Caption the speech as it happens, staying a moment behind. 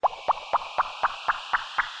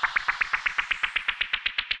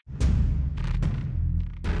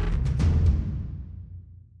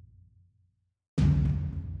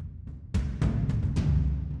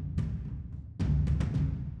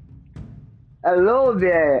Hello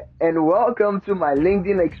there, and welcome to my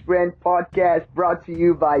LinkedIn Experience podcast brought to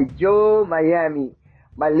you by Joe Miami.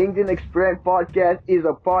 My LinkedIn Experience podcast is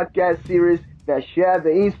a podcast series that shares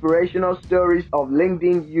the inspirational stories of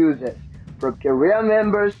LinkedIn users, from career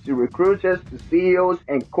members to recruiters to CEOs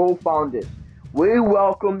and co founders. We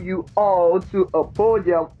welcome you all to a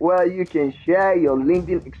podium where you can share your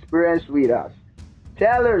LinkedIn experience with us.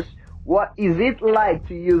 Tell us, what is it like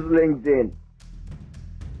to use LinkedIn?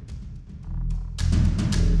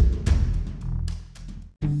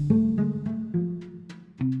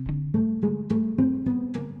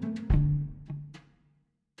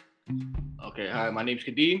 Okay, hi, my name's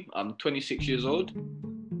Kadeem. I'm 26 years old.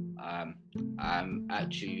 Um, I'm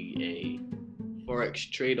actually a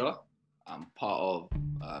forex trader. I'm part of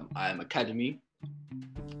IM Academy,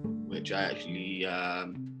 which I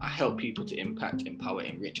help people to impact, empower,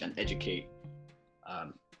 enrich, and educate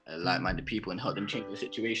like-minded people and help them change their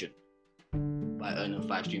situation by earning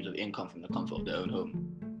 5 streams of income from the comfort of their own home.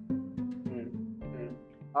 Mm.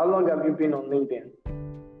 How long have you been on LinkedIn?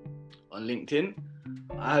 On LinkedIn,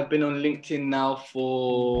 I've been on LinkedIn now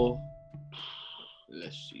for,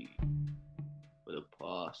 let's see, for the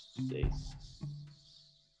past, say,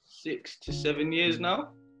 6 to 7 years now.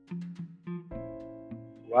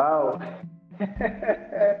 Wow.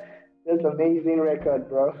 That's amazing record,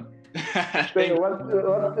 bro. So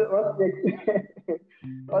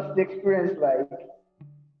what's the experience like?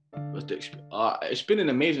 It's been an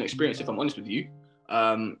amazing experience, if I'm honest with you.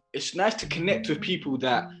 It's nice to connect with people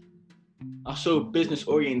that are so business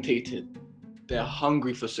orientated. They're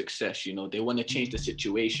hungry for success, they want to change the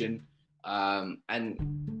situation. And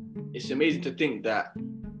it's amazing to think that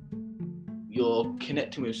you're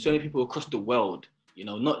connecting with so many people across the world,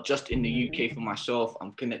 not just in the UK. For myself,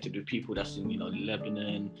 I'm connected with people that's in,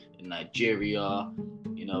 Lebanon, in Nigeria,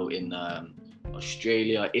 in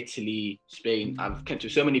Australia, Italy, Spain. I've connected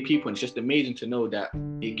with so many people, and it's just amazing to know that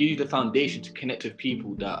it gives you the foundation to connect with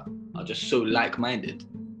people that are just so like-minded.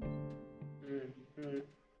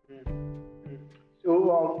 So,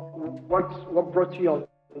 what brought you on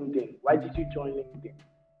LinkedIn? Why did you join LinkedIn?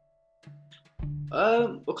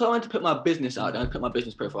 Because I wanted to put my business out there, I put my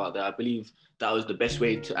business profile out there. I believe that was the best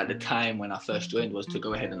way to, at the time when I first joined, was to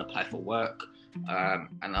go ahead and apply for work.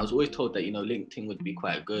 And I was always told that, LinkedIn would be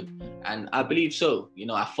quite good. And I believe so.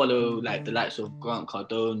 I follow like the likes of Grant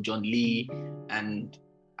Cardone, John Lee, and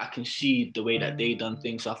I can see the way that they done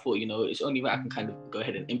things. So I thought, it's only right I can kind of go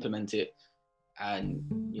ahead and implement it. And,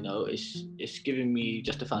 it's giving me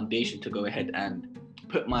just a foundation to go ahead and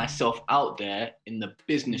put myself out there in the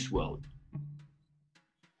business world.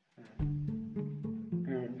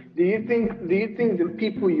 Do you think the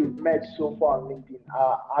people you've met so far on LinkedIn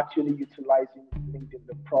are actually utilizing LinkedIn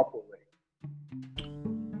the proper way?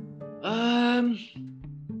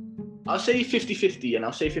 I'll say 50-50, and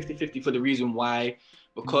I'll say 50-50 for the reason why,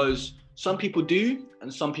 because some people do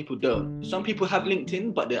and some people don't. Some people have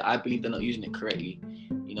LinkedIn, but I believe they're not using it correctly.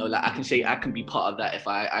 Like I can say I can be part of that if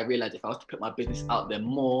I realize if I was to put my business out there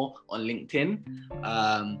more on LinkedIn,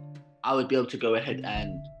 I would be able to go ahead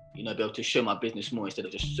and, be able to show my business more instead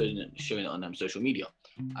of just showing it on social media.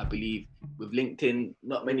 I believe with LinkedIn,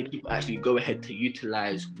 not many people actually go ahead to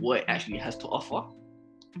utilize what it actually has to offer.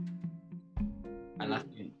 And I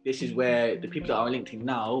think this is where the people that are on LinkedIn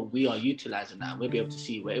now, we are utilizing that. We'll be able to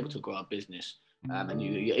see, we're able to grow our business. And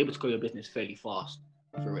you're able to grow your business fairly fast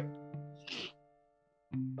through it.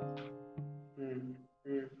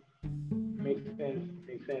 Makes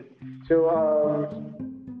sense. So,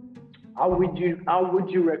 how would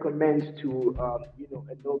you recommend to a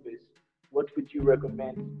novice? What would you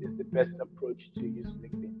recommend is the best approach to use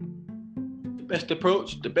LinkedIn? The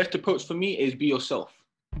best approach for me is be yourself,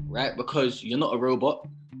 right? Because you're not a robot.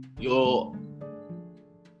 You're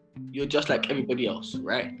just like everybody else,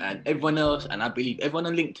 right? And everyone else, and I believe everyone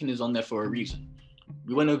on LinkedIn is on there for a reason.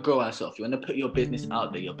 We want to grow ourselves. You want to put your business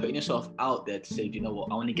out there. You're putting yourself out there to say, you know what,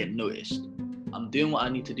 I want to get noticed. I'm doing what I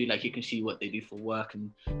need to do. Like you can see what they do for work, and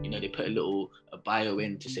they put a bio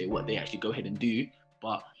in to say what they actually go ahead and do.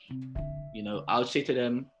 But I would say to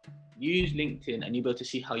them, use LinkedIn, and you'll be able to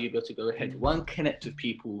see how you'll be able to go ahead. One, connect with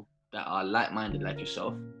people that are like-minded like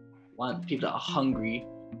yourself. One, people that are hungry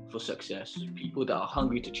for success, people that are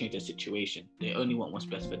hungry to change their situation. They only want what's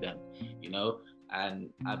best for them, and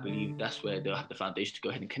I believe that's where they'll have the foundation to go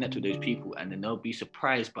ahead and connect with those people, and then they'll be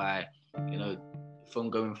surprised by, from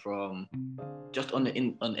going from just on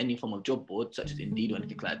any form of job board such as Indeed or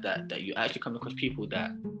anything like that, that you actually come across people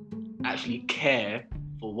that actually care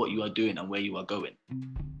for what you are doing and where you are going.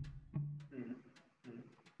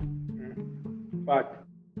 Fact.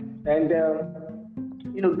 And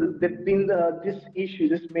there's been this issue,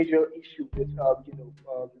 this major issue with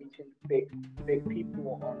meeting fake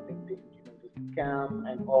people on LinkedIn, the scam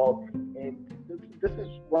and all. And this is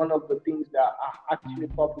one of the things that are actually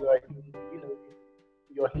popular in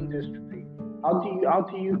your industry. How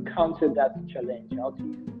do you counter that challenge? How do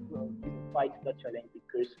you fight that challenge?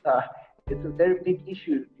 Because it's a very big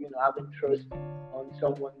issue. Having trust on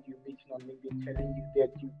someone you meet on LinkedIn telling you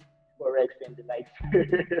that you forex and the likes.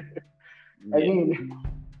 I Yeah. mean,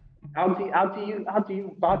 how do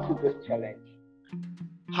you battle this challenge?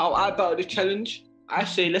 How I battle this challenge? I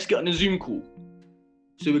say let's get on a Zoom call.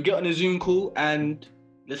 So we get on a Zoom call and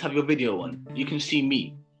let's have your video on. You can see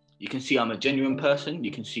me. You can see I'm a genuine person.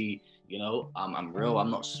 You can see, I'm real.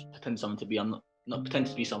 I'm not pretending someone to be. I'm not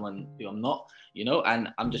pretending to be someone who I'm not.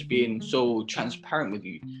 And I'm just being so transparent with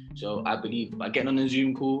you. So I believe by getting on a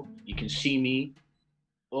Zoom call, you can see me,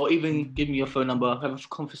 or even give me your phone number, have a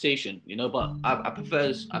conversation. But I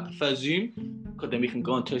prefer Zoom because then we can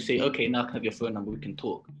go on to say, okay, now I can have your phone number. We can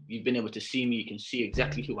talk. You've been able to see me. You can see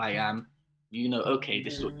exactly who I am. Okay,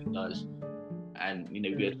 this is what he does, and we're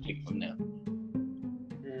able to take it from there.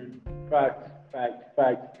 Fact.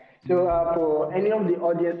 So for any of the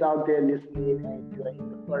audience out there listening and you're in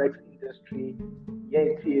the forex industry, yeah,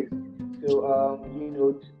 it is. So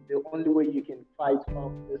the only way you can fight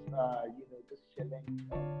off this challenge,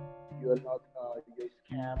 you're not you're a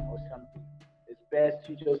scam or something. It's best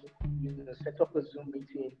to just set up a Zoom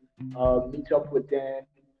meeting, meet up with them,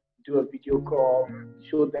 do a video call,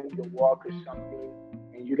 show them your work or something,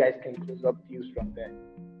 and you guys can close up deals from there.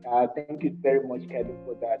 Thank you very much, Kevin,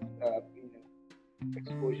 for that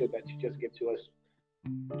exposure that you just gave to us.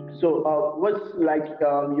 So, what's like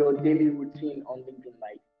your daily routine on LinkedIn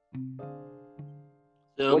like?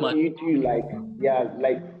 So What my do you do like? Yeah,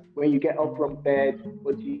 like when you get up from bed,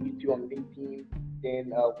 what do you do on LinkedIn?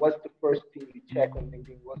 Then, what's the first thing you check on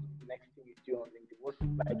LinkedIn? What's the next thing you do on LinkedIn? What's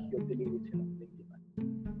like your daily routine on LinkedIn like?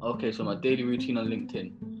 Okay, so my daily routine on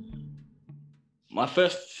LinkedIn. My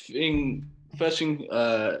first thing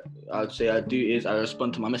I'd say I do is I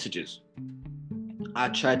respond to my messages. I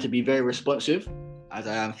try to be very responsive as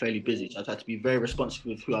I am fairly busy. So I try to be very responsive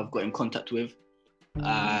with who I've got in contact with.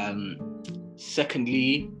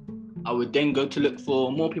 Secondly, I would then go to look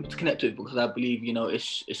for more people to connect with because I believe,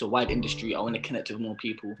 it's a wide industry. I want to connect with more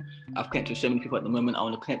people. I've connected with so many people at the moment. I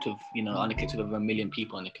want to connect with, I want to connect with over 1 million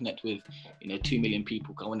people. I want to connect with, 2 million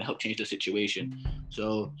people. I want to help change the situation.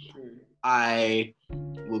 So I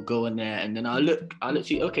will go in there and then I'll look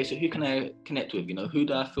see, okay, so who can I connect with? Who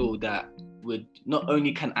do I feel that would not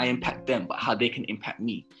only can I impact them, but how they can impact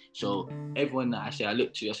me. So everyone that I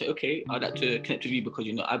look to, I say, okay, I'd like to connect with you because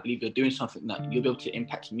I believe you're doing something that you'll be able to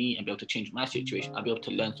impact me and be able to change my situation. I'll be able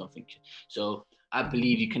to learn something. So I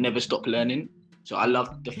believe you can never stop learning. So I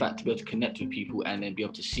love the fact to be able to connect with people and then be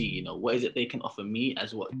able to see, what is it they can offer me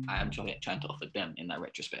as what I am trying to offer them in that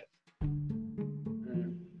retrospect.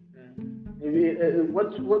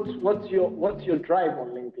 What's your drive on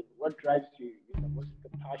LinkedIn? What drives you? What's the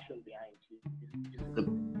passion behind you?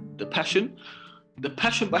 The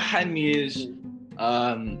passion behind me is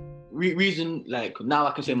reason, like now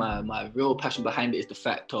I can say my real passion behind it is the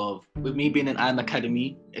fact of, with me being in IM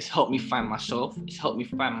Academy, it's helped me find myself. It's helped me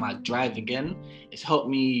find my drive again. It's helped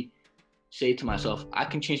me say to myself, I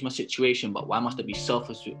can change my situation, but why must I be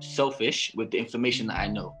selfish with the information that I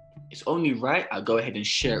know? It's only right I go ahead and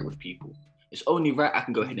share it with people. It's only right I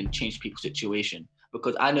can go ahead and change people's situation,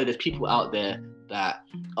 because I know there's people out there that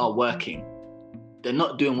are working. They're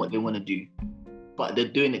not doing what they want to do, but they're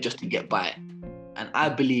doing it just to get by. And I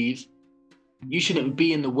believe you shouldn't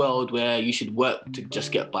be in the world where you should work to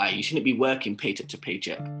just get by. You shouldn't be working paycheck to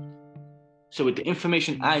paycheck. So with the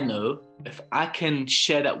information I know, if I can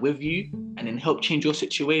share that with you and then help change your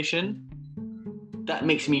situation, that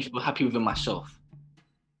makes me feel happy within myself.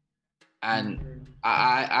 And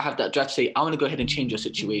I have that drive to say, I want to go ahead and change your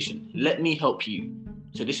situation. Let me help you.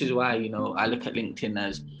 So this is why, I look at LinkedIn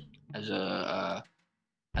as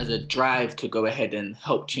a drive to go ahead and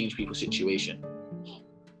help change people's situation.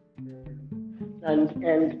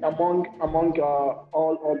 And among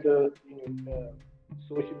all other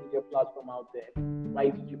social media platform out there, why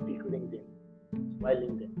did you pick LinkedIn? Why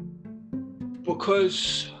LinkedIn?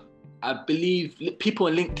 Because I believe people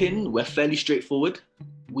on LinkedIn, we're fairly straightforward.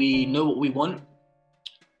 We know what we want.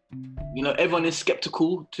 Everyone is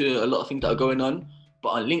skeptical to a lot of things that are going on, but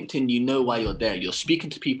on LinkedIn, you know why you're there. You're speaking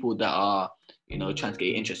to people that are, trying to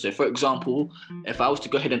get interest. So for example, if I was to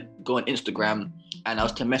go ahead and go on Instagram and I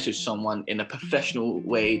was to message someone in a professional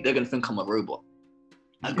way, they're going to think I'm a robot.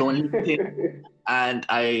 I go on LinkedIn and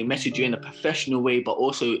I message you in a professional way, but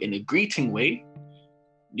also in a greeting way.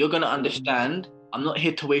 You're going to understand I'm not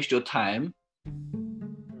here to waste your time.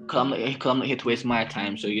 Cause I'm not here to waste my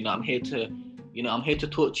time. So I'm here to, I'm here to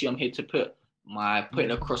talk to you. I'm here to put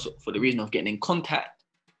it across for the reason of getting in contact.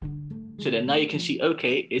 So then now you can see,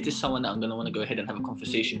 okay, is this someone that I'm gonna want to go ahead and have a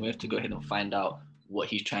conversation with to go ahead and find out what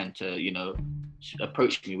he's trying to,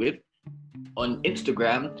 approach me with. On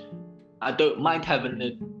Instagram, I don't mind having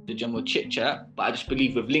the general chit chat, but I just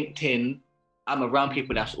believe with LinkedIn, I'm around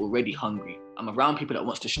people that's already hungry. I'm around people that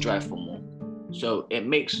wants to strive for more. So it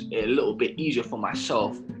makes it a little bit easier for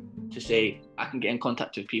myself to say I can get in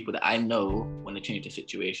contact with people that I know want to change the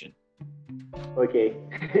situation. Okay.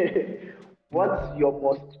 What's your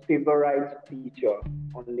most favorite feature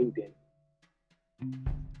on LinkedIn?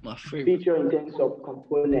 My favorite feature in terms of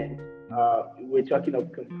components. We're talking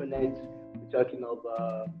of components. We're talking of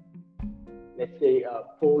let's say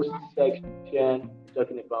post section. We're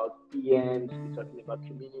talking about PMs. We're talking about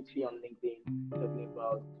community on LinkedIn. We're talking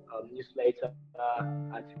about newsletter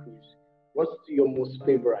articles. What's your most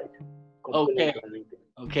favorite component on LinkedIn?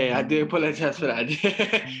 Okay, I do apologize for that.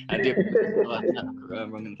 I did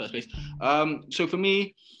wrong in the first place. So for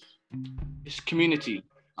me, it's community.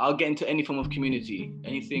 I'll get into any form of community,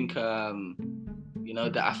 anything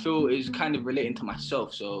that I feel is kind of relating to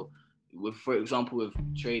myself. So, for example, with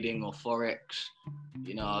trading or forex,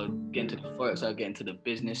 I'll get into the forex. I'll get into the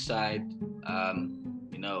business side.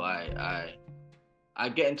 I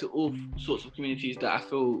get into all sorts of communities that I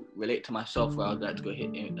feel relate to myself, where I'd like to go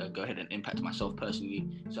ahead and impact myself personally.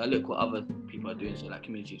 So I look what other people are doing, so like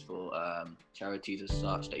communities for charities as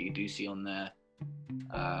such that you do see on there.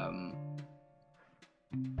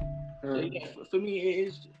 So yeah, for me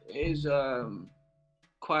it is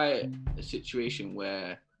quite a situation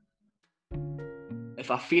where if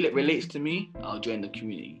I feel it relates to me, I'll join the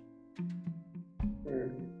community.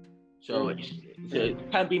 So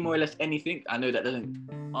it can be more or less anything. I know that doesn't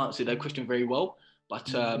answer that question very well,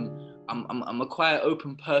 but I'm a quite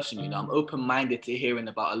open person. I'm open-minded to hearing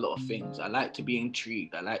about a lot of things. I like to be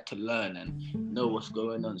intrigued. I like to learn and know what's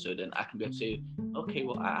going on, so then I can be able to say, okay,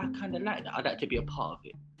 well, I kind of like that. I'd like to be a part of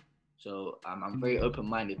it. So I'm very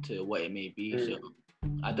open-minded to what it may be. So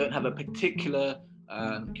I don't have a particular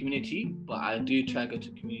community, but I do try to go to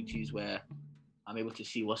communities where I'm able to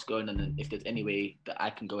see what's going on and if there's any way that I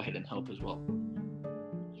can go ahead and help as well.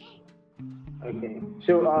 Okay.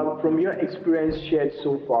 So from your experience shared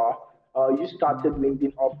so far, you started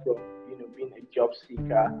LinkedIn off from being a job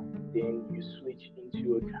seeker, then you switched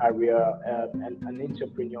into a career and an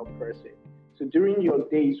entrepreneur person. So during your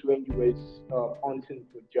days when you were hunting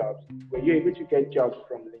for jobs, were you able to get jobs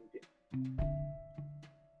from LinkedIn?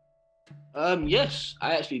 Yes,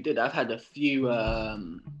 I actually did. I've had a few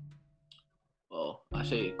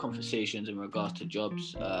conversations in regards to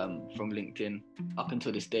jobs from LinkedIn. Up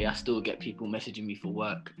until this day, I still get people messaging me for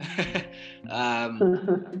work.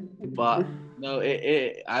 But no,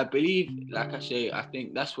 I believe, like I say, I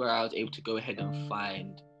think that's where I was able to go ahead and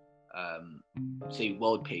find, say,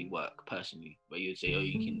 well-paid work personally, where you'd say,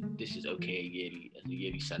 this is okay as a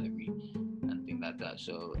yearly salary and things like that.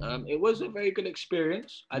 So it was a very good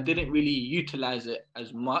experience. I didn't really utilize it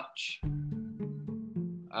as much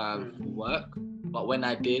for work, but when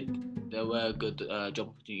I did, there were good job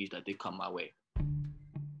opportunities that did come my way.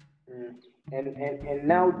 And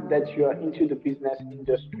now that you are into the business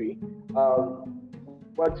industry,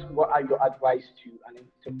 what are your advice to an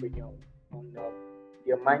entrepreneur on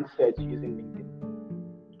your mindset using LinkedIn?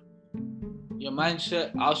 Your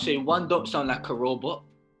mindset, I'll say, one, don't sound like a robot.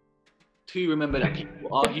 Two, remember that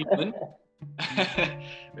people are human.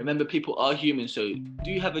 Remember, people are human. So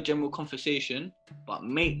do have a general conversation, but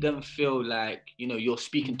make them feel like you're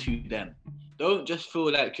speaking to them. Don't just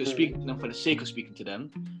feel like you're speaking to them for the sake of speaking to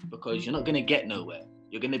them, because you're not going to get nowhere.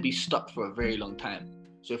 You're going to be stuck for a very long time.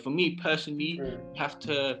 So for me personally, you have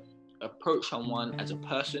to approach someone as a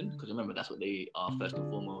person, because remember, that's what they are first and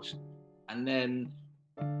foremost. And then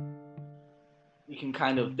you can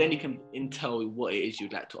intel what it is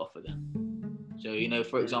you'd like to offer them. So,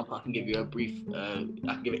 for example, I can give you a brief, I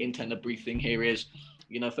can give an intern a brief thing. Here is,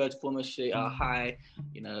 first and foremost, say, hi,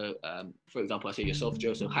 for example, I say yourself,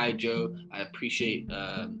 Joe. So, hi, Joe. I appreciate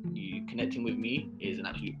you connecting with me. It is an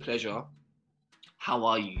absolute pleasure. How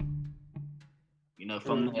are you?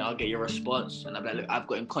 From there, I'll get your response, and I'll be like, look, I've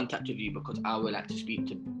got in contact with you because I would like to speak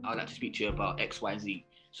to you about X, Y, Z.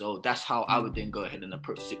 So that's how I would then go ahead and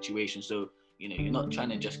approach the situation. So, you're not trying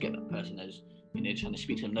to just get the person as, trying to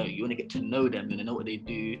speak to them. No, you want to get to know them, know what they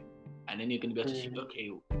do, and then you're going to be able to see,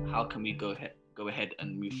 okay, how can we go ahead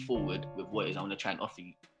and move forward with what it is I want to try and offer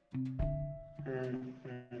you.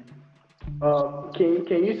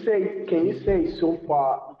 Can you say so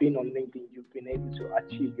far being on LinkedIn you've been able to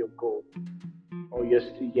achieve your goal? or you're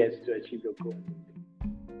still yet to achieve your goal?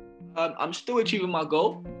 I'm still achieving my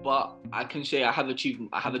goal, but I can say I have achieved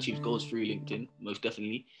goals through LinkedIn, most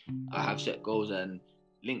definitely. I have set goals, and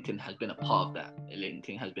LinkedIn has been a part of that.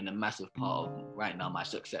 LinkedIn has been a massive part of right now my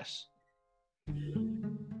success.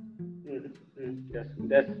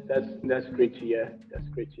 That's great to hear. That's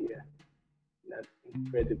great to hear. That's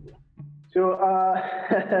incredible. So,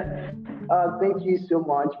 thank you so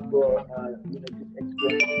much for this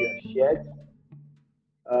experience you have shared.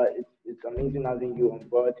 It's amazing having you on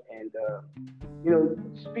board, and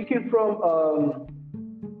speaking from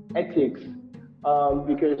ethics,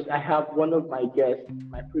 because I have one of my guests,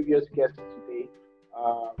 my previous guest today,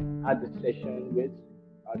 had a session with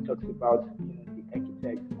talks about the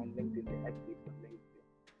architect on LinkedIn, the ethics on LinkedIn,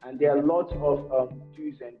 and there are lots of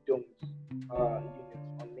do's and don'ts, on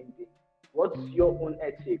LinkedIn. What's your own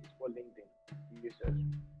ethics for LinkedIn users?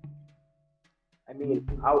 I mean,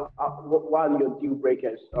 what are your deal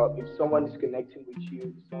breakers? If someone is connecting with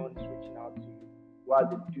you, if someone is reaching out to you, what are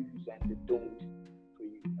the do's and the don'ts for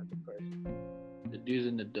you as a person? The do's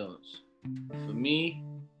and the don'ts. For me,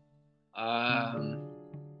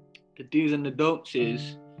 the do's and the don'ts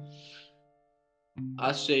is,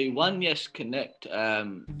 I say one, yes, connect,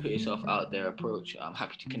 put yourself out there, approach. I'm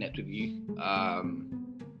happy to connect with you.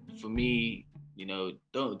 For me,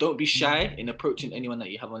 don't be shy in approaching anyone that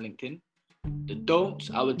you have on LinkedIn. The don'ts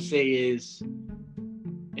I would say is,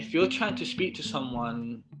 if you're trying to speak to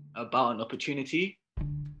someone about an opportunity,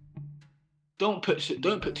 don't put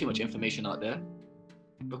too much information out there,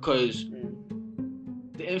 because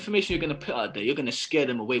the information you're going to put out there, you're going to scare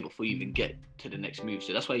them away before you even get to the next move.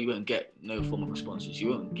 So that's why you won't get no form of responses. You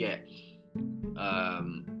won't get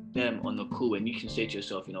them on the call, and you can say to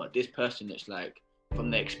yourself, you know what, this person looks like, from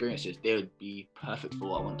their experiences, they would be perfect for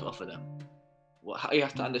what I want to offer them. How you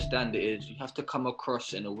have to understand it is, you have to come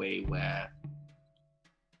across in a way where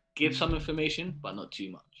give some information, but not too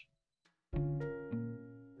much.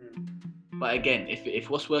 But again, if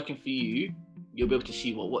what's working for you, you'll be able to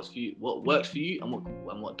see what works for you,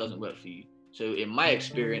 and what doesn't work for you. So in my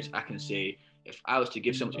experience, I can say, if I was to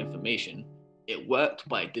give so much information, it worked,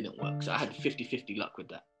 but it didn't work. So I had 50-50 luck with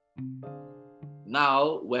that.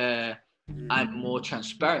 Now, where I'm more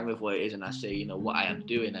transparent with what it is, and I say, what I am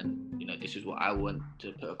doing, and this is what I want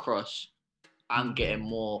to put across, I'm getting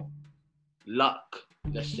more luck,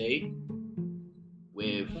 let's say,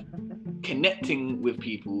 with connecting with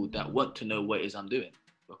people that want to know what it is I'm doing,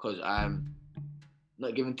 because I'm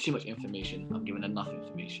not giving too much information, I'm giving enough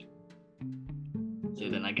information. So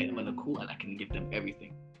then I get them on a call and I can give them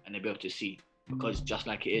everything, and they'll be able to see, because just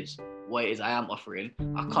like it is, what it is I am offering,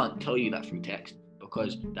 I can't tell you that through text,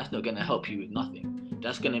 because that's not going to help you with nothing.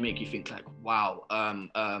 That's going to make you think like, wow,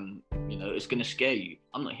 it's going to scare you.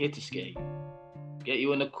 I'm not here to scare you. Get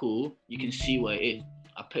you on a call, you can see what it is.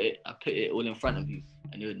 I put it all in front of you,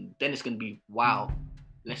 and then it's going to be, wow,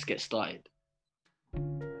 let's get started.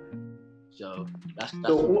 So that's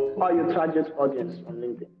So who are your target audience on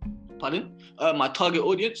LinkedIn? Pardon? My target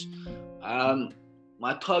audience?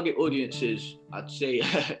 My target audience is, I'd say,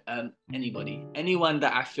 anybody. Anyone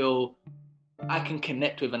that I feel I can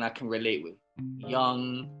connect with and I can relate with.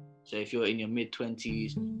 Young, so if you're in your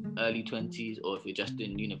mid-20s, early 20s, or if you're just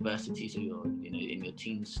in university, so you're in your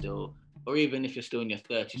teens still, or even if you're still in your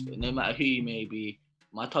 30s, no matter who you may be,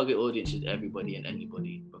 my target audience is everybody and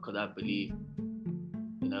anybody, because I believe,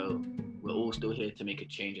 we're all still here to make a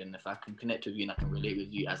change, and if I can connect with you and I can relate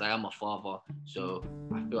with you, as I am a father, so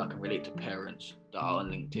I feel I can relate to parents that are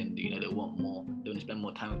on LinkedIn, they want more, they want to spend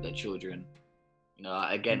more time with their children.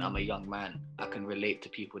 Again, I'm a young man. I can relate to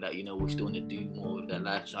people that, will still want to do more with their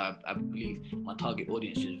life. So I believe my target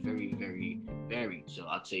audience is very, very varied. So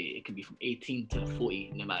I'd say it can be from 18 to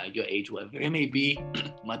 40, no matter your age, whatever it may be.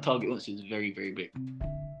 My target audience is very, very big.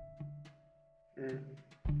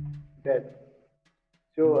 Good.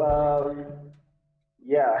 So,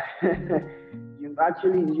 you've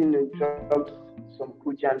actually, dropped some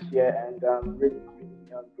cool gems here, and I'm really, really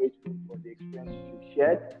grateful for the experience you've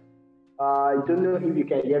shared. I don't know if you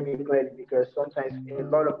can hear me clearly, because sometimes a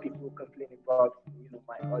lot of people complain about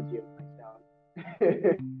my audio, my sound.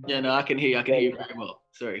 Yeah, no, I can hear you. I can hear you very well.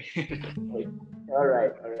 Sorry. All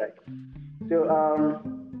right. So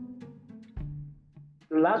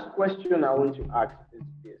the last question I want to ask is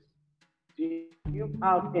this: do you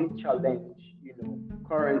have any challenge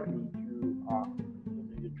currently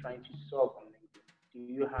you're trying to solve on LinkedIn? Do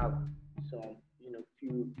you have some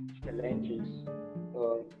few challenges,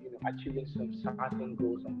 achieving some certain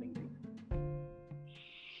goals on LinkedIn?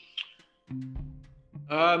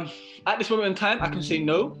 At this moment in time, I can say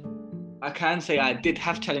no. I can say I did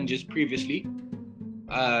have challenges previously.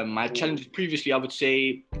 My challenge previously, I would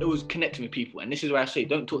say, it was connecting with people, and this is where I say,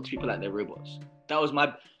 don't talk to people like they're robots. That was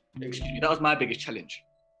my biggest challenge.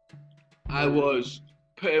 I was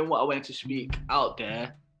putting what I wanted to speak out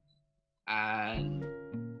there, and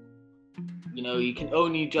you can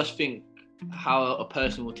only just think how a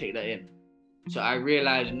person will take that in. So I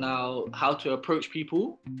realize now how to approach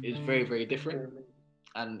people is very, very different,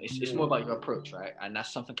 and it's more about your approach, right? And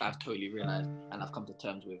that's something I've totally realized and I've come to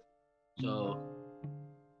terms with. So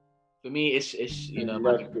for me, it's my in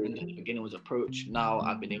the beginning was approach. Now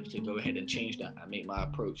I've been able to go ahead and change that and make my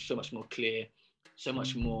approach so much more clear, so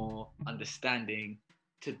much more understanding,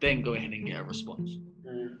 to then go ahead and get a response.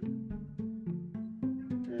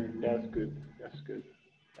 That's good.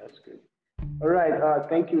 All right.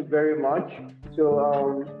 Thank you very much.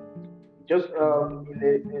 So just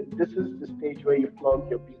this is the stage where you plug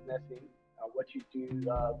your business in. What you do,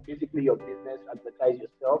 basically your business, advertise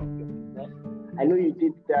yourself, your business. I know you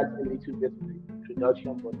did that a little bit in the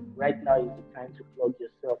introduction, but right now is the time to plug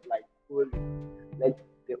yourself, like fully. Let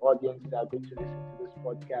the audience that are going to listen to this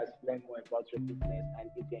podcast learn more about your business, and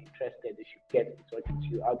if they're interested, they should get in touch with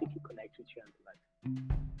you. How did you connect with you and the like?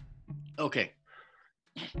 Okay.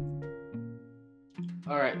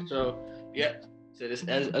 All right. So this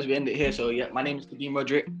as we end it here. So my name is Kadeem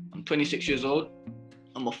Roderick. I'm 26 years old.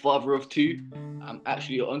 I'm a father of 2. I'm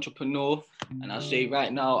actually an entrepreneur, and I'll say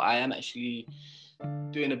right now I am actually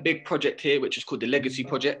doing a big project here, which is called the Legacy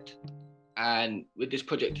Project. And with this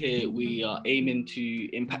project here, we are aiming to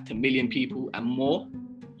impact 1 million people and more.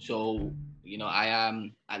 So, I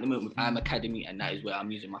am at the moment with IAM Academy, and that is where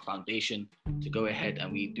I'm using my foundation to go ahead.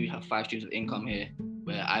 And we do have 5 streams of income here,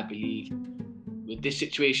 where I believe with this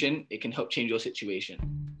situation, it can help change your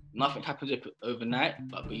situation. Nothing happens overnight,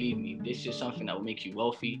 but believe me, this is something that will make you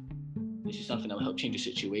wealthy. This is something that will help change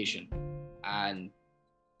your situation. And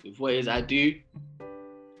with what it is I do,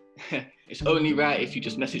 it's only right if you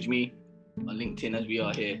just message me on LinkedIn as we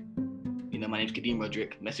are here. My name's Kadeem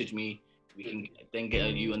Roderick. Message me. We can then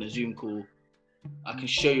get you on a Zoom call. I can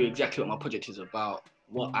show you exactly what my project is about,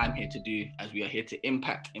 what I'm here to do, as we are here to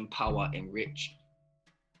impact, empower, enrich,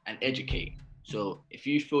 and educate. So if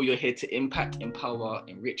you feel you're here to impact, empower,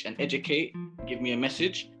 enrich, and educate, give me a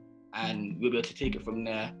message, and we'll be able to take it from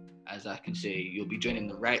there. As I can say, you'll be joining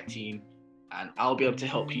the right team, and I'll be able to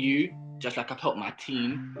help you, just like I've helped my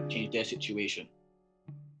team change their situation.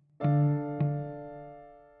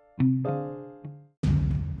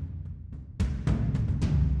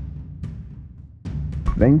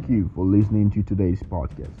 Thank you for listening to today's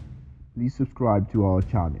podcast. Please subscribe to our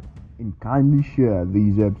channel and kindly share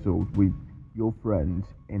these episodes with your friends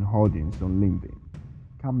and audience on LinkedIn.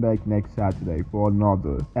 Come back next Saturday for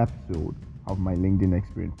another episode of my LinkedIn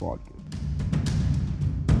Experience podcast.